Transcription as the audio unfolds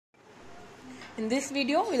In this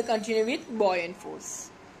video, we will continue with buoyant force.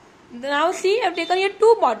 Now see, I have taken here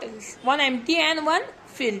two bottles, one empty and one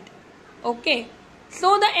filled. Okay.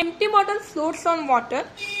 So the empty bottle floats on water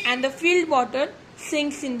and the filled bottle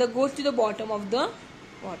sinks goes to the bottom of the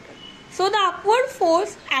water. So the upward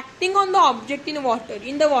force acting on the object in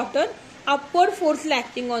the water, upward force is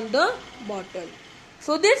acting on the bottle.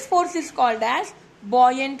 So this force is called as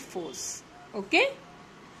buoyant force. Okay.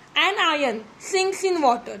 An iron sinks in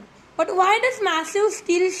water. But why does massive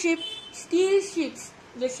steel ships,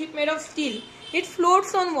 the ship made of steel, it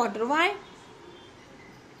floats on water? Why?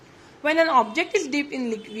 When an object is dipped in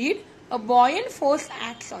liquid, a buoyant force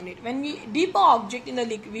acts on it. When we dip an object in the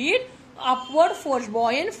liquid, upward force,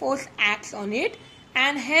 buoyant force acts on it,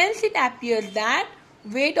 and hence it appears that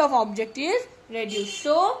weight of object is reduced.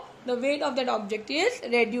 So the weight of that object is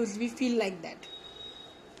reduced. We feel like that.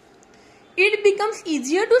 It becomes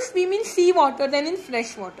easier to swim in sea water than in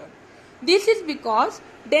fresh water. This is because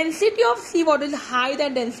density of sea water is higher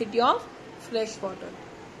than density of fresh water.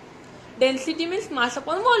 Density means mass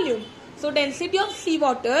upon volume. So density of sea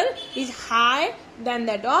water is higher than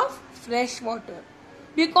that of fresh water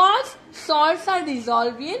because salts are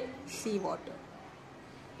dissolved in sea water.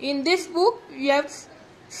 In this book, we have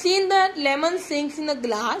seen that lemon sinks in a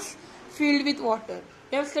glass filled with water.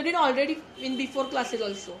 We have studied already in before classes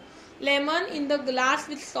also. Lemon in the glass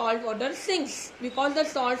with salt water sinks because the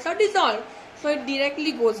salts are dissolved. So it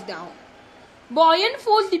directly goes down. Buoyant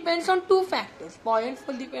force depends on two factors. Buoyant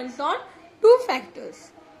force depends on two factors.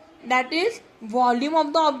 That is volume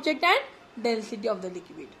of the object and density of the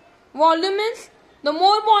liquid. Volume means the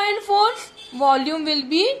more buoyant force, volume will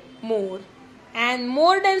be more. And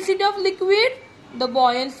more density of liquid, the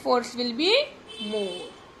buoyant force will be more.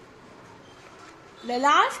 The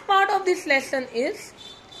last part of this lesson is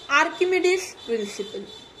Archimedes principle.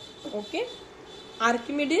 Okay?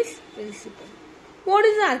 Archimedes principle. What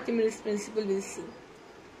is the Archimedes principle? We'll see.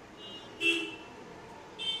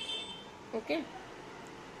 Okay.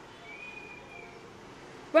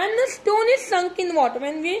 When the stone is sunk in water,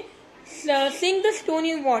 when we sink the stone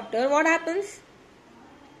in water, what happens?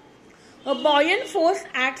 A buoyant force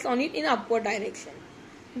acts on it in upward direction.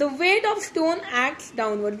 The weight of stone acts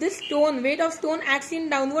downward. Weight of stone acts in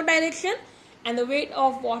downward direction, and the weight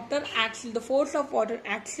of water the force of water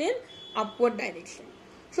acts in upward direction.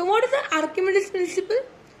 So what is the Archimedes principle?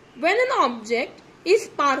 When an object is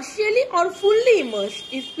partially or fully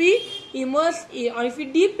immersed, if we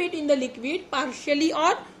dip it in the liquid partially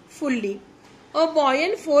or fully, a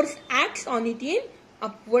buoyant force acts on it in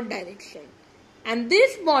upward direction. And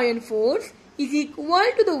this buoyant force is equal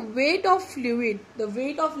to the weight of fluid, the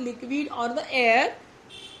weight of liquid or the air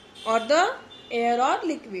or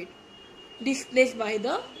liquid displaced by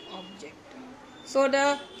the object. So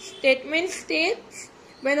the statement states,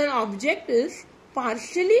 when an object is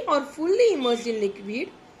partially or fully immersed in liquid,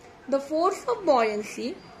 the force of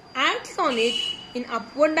buoyancy acts on it in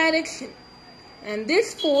upward direction, and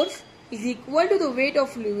this force is equal to the weight of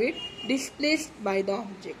fluid displaced by the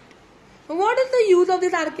object. So what is the use of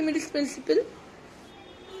this Archimedes principle?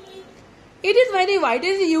 It is very wide.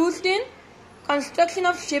 It is used in construction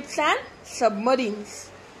of ships and submarines.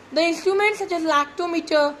 The instruments such as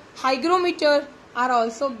lactometer, hygrometer are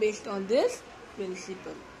also based on this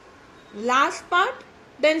principle. Last part,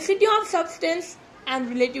 density of substance and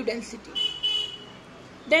relative density.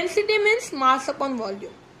 Density means mass upon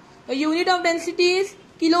volume. The unit of density is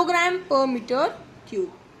kilogram per meter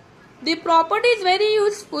cube. The property is very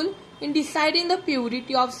useful in deciding the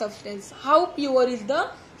purity of substance. How pure is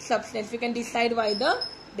the substance? We can decide by the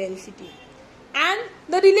density. And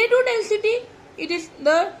the relative density, it is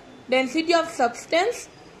the density of substance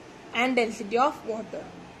and density of water.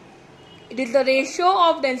 It is the ratio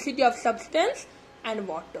of density of substance and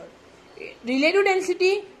water. Relative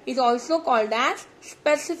density is also called as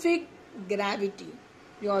specific gravity.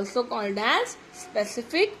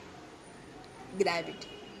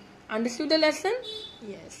 Understood the lesson?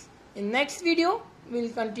 Yes. In next video, we will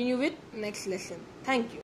continue with next lesson. Thank you.